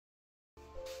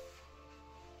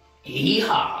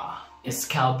Yeehaw! It's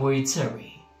Cowboy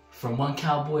Terry. From one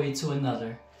cowboy to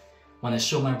another. Want to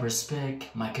show my respect,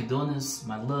 my condolences,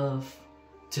 my love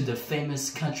to the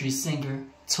famous country singer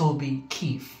Toby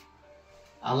Keith.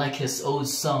 I like his old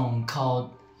song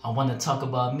called I Want to Talk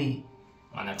About Me.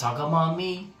 Wanna talk about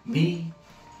me, me.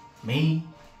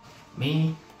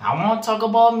 I want to talk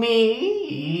about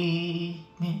me.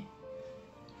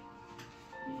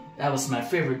 That was my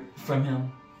favorite from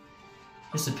him.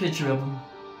 Here's a picture of him.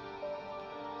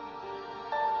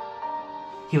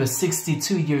 He was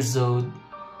 62 years old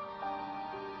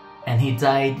and he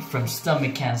died from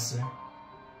stomach cancer.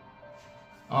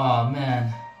 Oh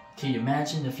man, can you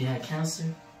imagine if you had cancer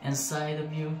inside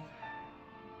of you?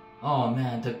 Oh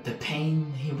man, the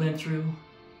pain he went through.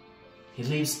 He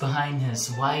leaves behind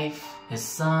his wife, his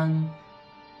son,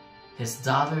 his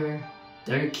daughter,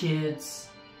 their kids,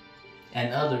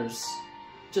 and others.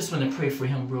 Just want to pray for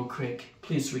him real quick.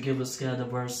 Please forgive us, God,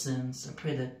 of our sins. I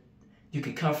pray that you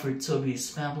could comfort Toby's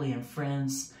family and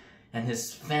friends and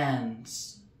his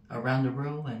fans around the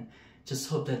world, and just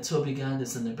hope that Toby, God,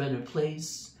 is in a better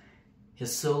place.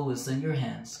 His soul is in your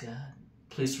hands, God.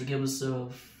 Please forgive us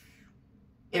of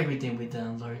everything we've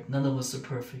done, Lord. None of us are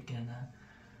perfect, and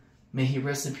may he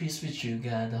rest in peace with you,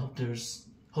 God. I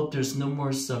hope there's no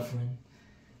more suffering,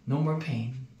 no more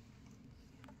pain.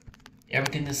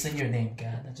 Everything that's in your name,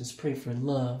 God. I just pray for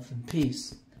love and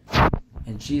peace.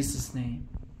 In Jesus' name,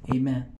 amen.